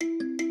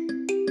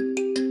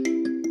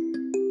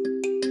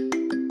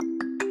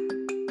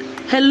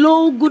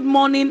Hello, good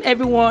morning,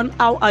 everyone.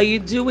 How are you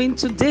doing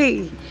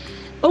today?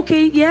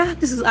 Okay, yeah,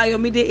 this is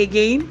Ayomide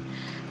again.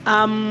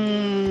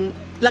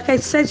 Like I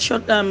said,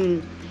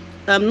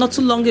 not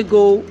too long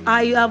ago,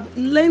 I have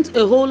learned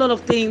a whole lot of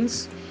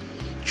things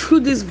through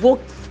this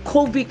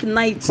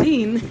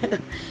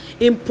COVID-19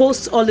 in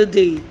post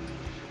holiday,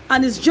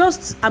 and it's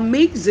just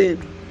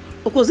amazing.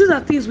 Of course, these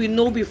are things we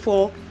know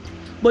before,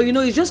 but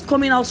it's just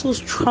coming out so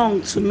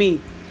strong to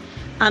me,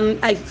 and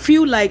I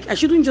feel like I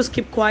shouldn't just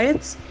keep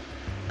quiet.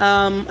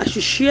 I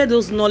should share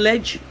those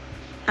knowledge,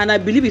 and I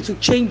believe it will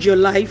change your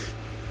life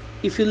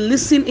if you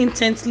listen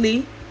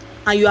intently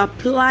and you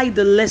apply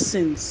the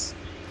lessons.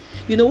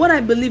 What I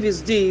believe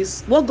is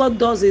this: what God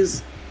does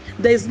is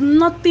there's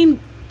nothing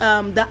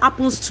that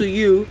happens to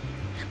you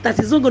that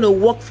is not going to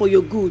work for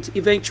your good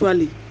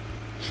eventually.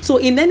 So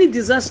in any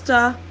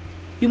disaster,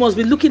 you must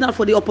be looking out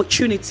for the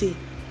opportunity.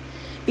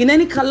 In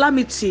any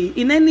calamity,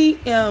 in any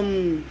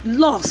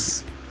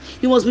loss,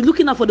 you must be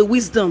looking out for the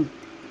wisdom.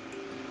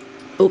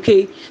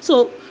 Okay,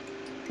 so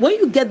when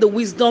you get the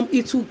wisdom,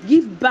 it will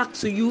give back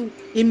to you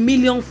a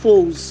million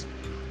folds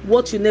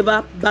what you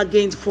never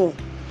bargained for.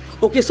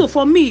 Okay, so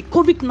for me,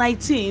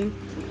 COVID-19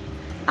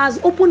 has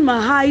opened my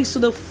eyes to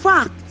the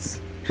fact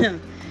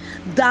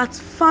that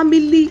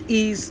family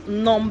is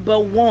number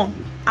one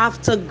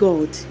after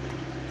God.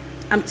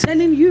 I'm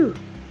telling you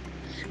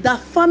that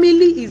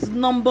family is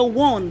number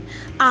one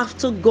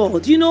after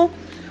God.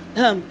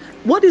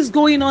 What is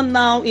going on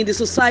now in the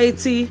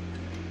society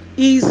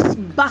is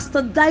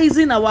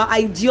bastardizing our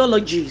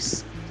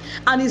ideologies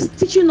and is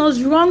teaching us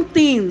wrong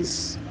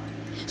things.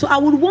 So I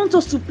would want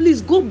us to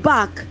please go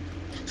back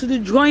to the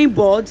drawing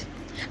board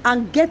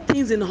and get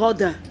things in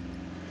order.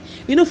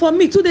 For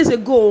me, 2 days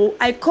ago,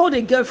 I called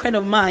a girlfriend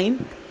of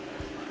mine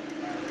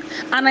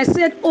and I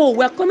said, "Oh,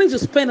 we're coming to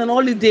spend an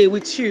holiday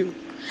with you."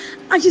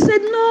 And she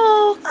said,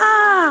 "No,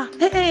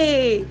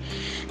 hey,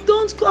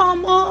 don't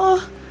come.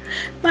 Oh,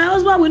 my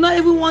husband will not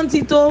even want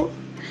it. Oh,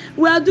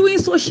 we are doing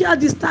social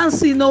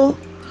distancing.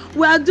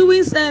 We are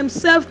doing family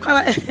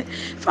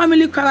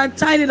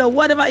quarantining or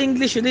whatever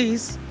English it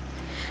is."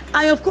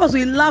 And of course,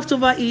 we laughed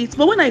over it.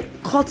 But when I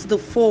cut the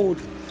fold,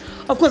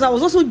 of course, I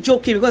was also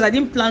joking because I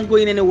didn't plan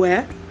going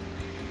anywhere.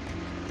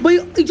 But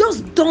it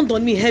just dawned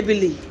on me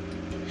heavily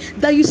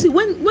that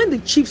when the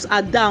chips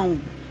are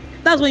down,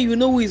 that's when you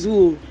know who is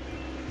who.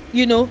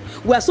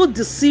 We are so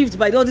deceived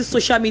by all this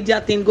social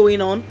media thing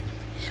going on.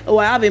 Oh,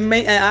 I have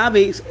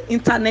a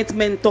internet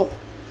mentor.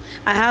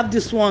 I have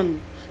this one.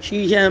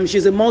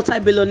 She's a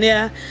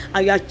multi-billionaire,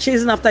 and you are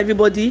chasing after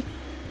everybody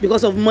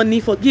because of money.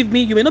 Forgive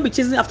me, you may not be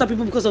chasing after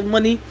people because of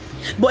money,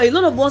 but a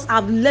lot of us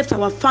have left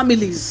our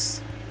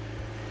families.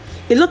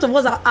 A lot of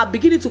us are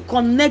beginning to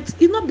connect.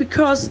 It's not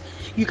because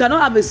you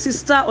cannot have a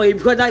sister or a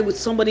brother with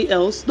somebody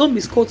else. Don't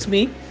misquote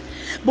me.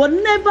 But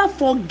never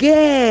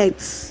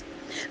forget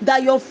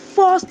that your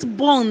first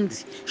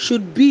bond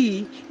should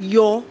be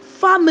your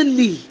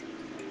family.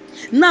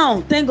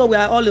 Now, thank God we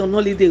are all on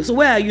holiday. So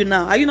where are you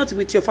now? Are you not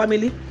with your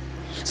family?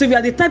 So if you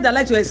are the type that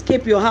like to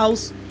escape your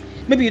house,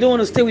 maybe you don't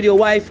want to stay with your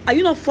wife, are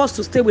you not forced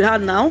to stay with her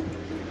now?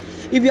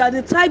 If you are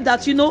the type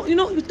that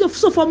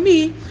so for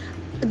me,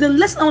 the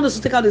lesson I want us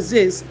to take out is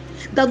this: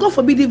 that God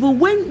forbid, even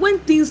when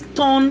things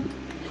turn,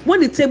 when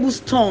the tables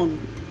turn,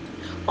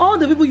 all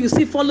the people you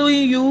see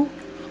following you,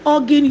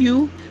 hugging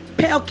you,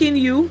 pelking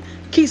you,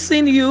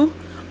 kissing you,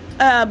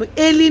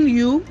 ailing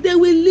you, they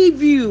will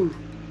leave you.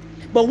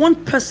 But one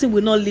person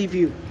will not leave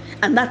you,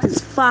 and that is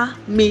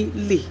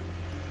family.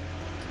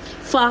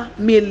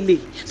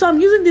 Family. So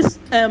I'm using this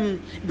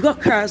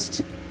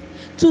broadcast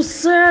to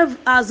serve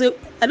as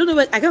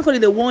I can't call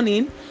it a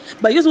warning,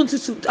 but I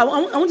just I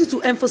want you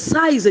to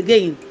emphasize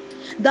again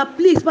that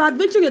please, by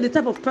adventure, you're the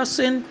type of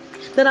person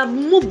that have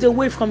moved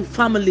away from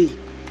family.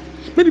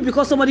 Maybe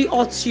because somebody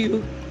hurts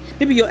you,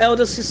 maybe your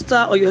elder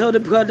sister or your elder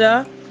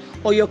brother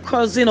or your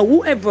cousin or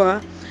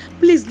whoever.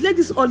 Please let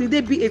this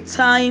holiday be a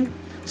time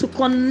to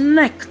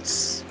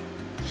connect.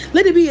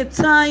 Let it be a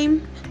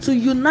time to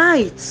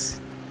unite.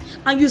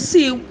 And you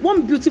see,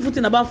 one beautiful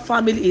thing about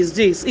family is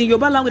this: in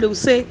Yoruba language they will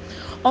say,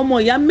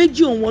 "Ọmọ ìyá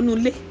méjì ò wọnú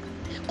ilé,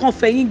 kan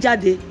fẹ̀yìn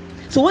jáde."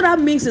 So what that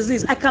means is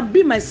this: I can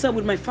be myself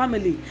with my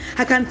family.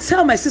 I can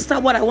tell my sister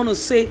what I want to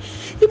say,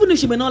 even if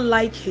she may not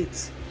like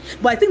it.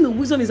 But I think the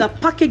wisdom is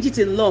that package it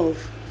in love,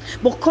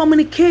 but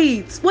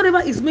communicate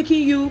whatever is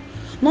making you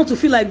not to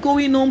feel like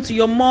going home to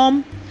your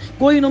mom,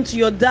 going home to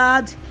your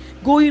dad,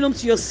 going home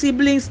to your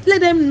siblings.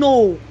 Let them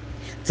know.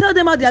 Tell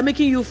them how they are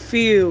making you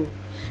feel.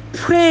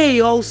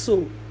 Pray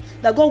also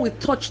that God will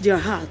touch their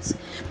hearts.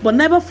 But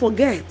never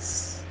forget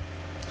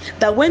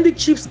that when the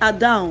chips are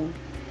down,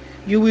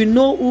 you will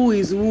know who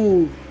is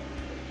who.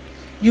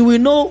 You will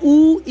know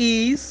who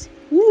is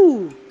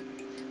who.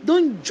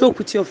 Don't joke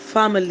with your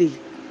family.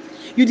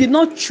 You did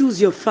not choose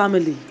your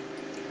family.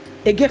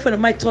 A girlfriend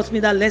of mine taught me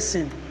that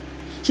lesson.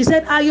 She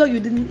said, "Ayo, you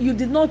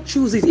did not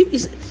choose it."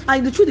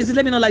 And the truth is,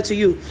 let me not lie to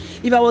you.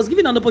 If I was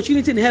given an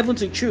opportunity in heaven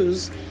to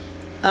choose,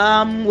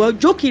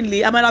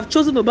 jokingly, I might have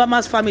chosen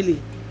Obama's family.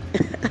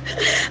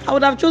 I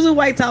would have chosen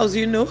White House,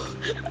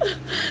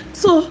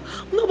 So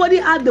Nobody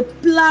had the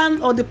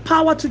plan or the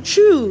power to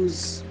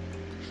choose.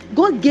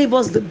 God gave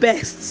us the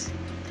best.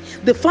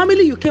 The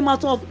family you came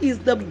out of is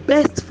the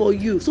best for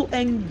you. So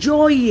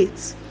enjoy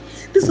it.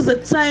 This is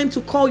a time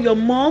to call your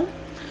mom,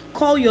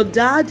 call your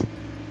dad,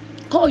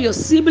 call your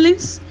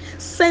siblings,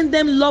 send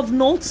them love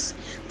notes,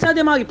 tell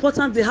them how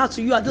important they are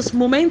to you at this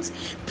moment.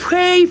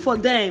 Pray for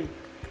them.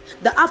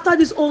 That after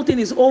this whole thing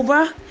is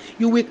over,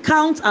 you will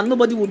count and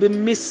nobody will be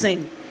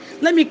missing.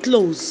 Let me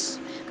close.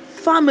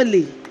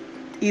 Family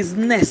is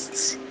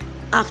next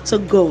after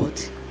God.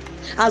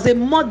 As a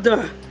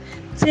mother,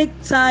 take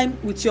time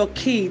with your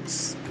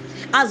kids.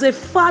 As a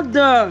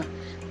father,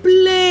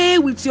 play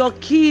with your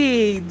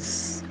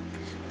kids.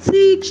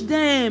 Teach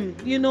them,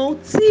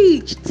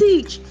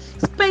 teach.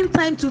 Spend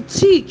time to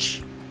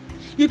teach.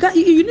 You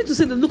need to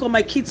see the look on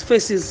my kids'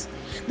 faces.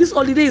 This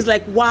holiday is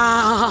like,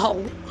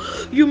 wow.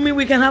 You mean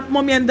we can have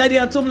mommy and daddy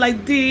at home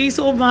like this?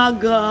 Oh my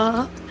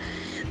God.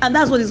 And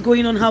that's what is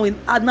going on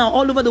now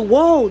all over the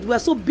world. We are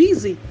so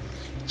busy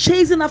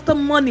chasing after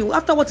money,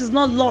 after what is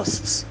not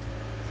lost.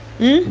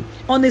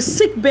 On a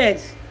sick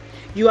bed,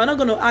 you are not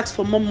going to ask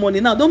for more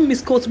money. Now, don't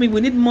misquote me. We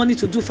need money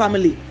to do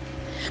family.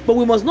 But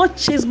we must not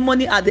chase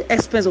money at the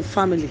expense of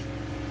family.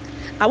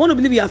 I want to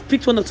believe you have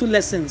picked 1 or 2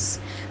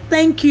 lessons.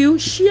 Thank you.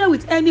 Share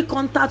with any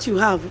contact you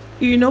have.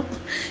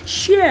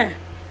 Share.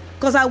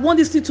 Because I want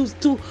this thing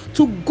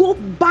to go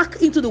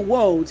back into the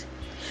world.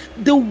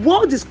 The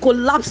world is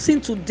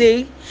collapsing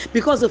today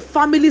because the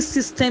family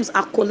systems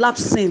are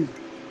collapsing.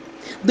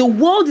 The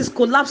world is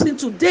collapsing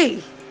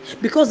today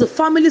because the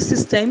family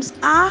systems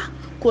are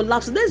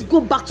collapsing. Let's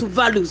go back to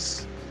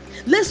values.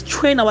 Let's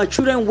train our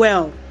children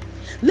well.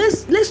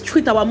 Let's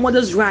treat our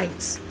mothers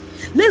right.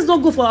 Let's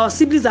not go for our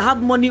siblings that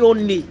have money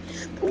only.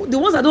 The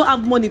ones that don't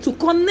have money, to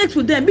connect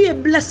with them, be a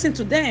blessing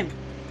to them.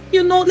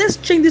 Let's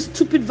change these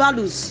stupid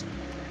values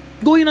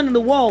going on in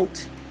the world.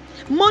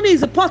 Money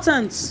is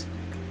important,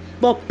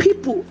 but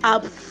people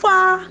are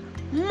far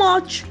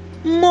much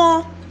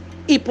more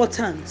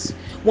important.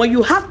 When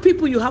you have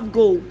people, you have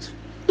gold.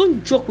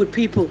 Don't joke with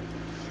people.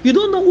 You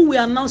don't know who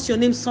will announce your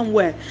name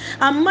somewhere.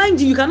 And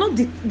mind you, you cannot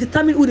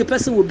determine who the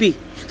person will be.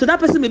 So that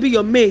person may be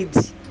your maid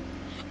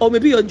or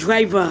maybe your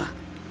driver.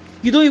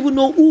 You don't even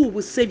know who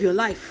will save your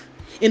life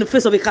in the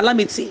face of a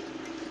calamity.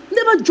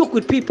 Never joke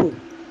with people.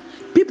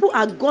 People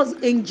are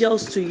God's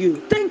angels to you.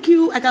 Thank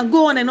you. I can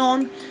go on and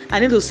on. I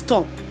need to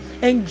stop.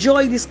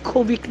 Enjoy this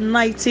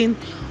COVID-19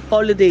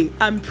 holiday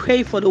and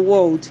pray for the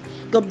world.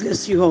 God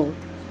bless you all.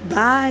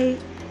 Bye.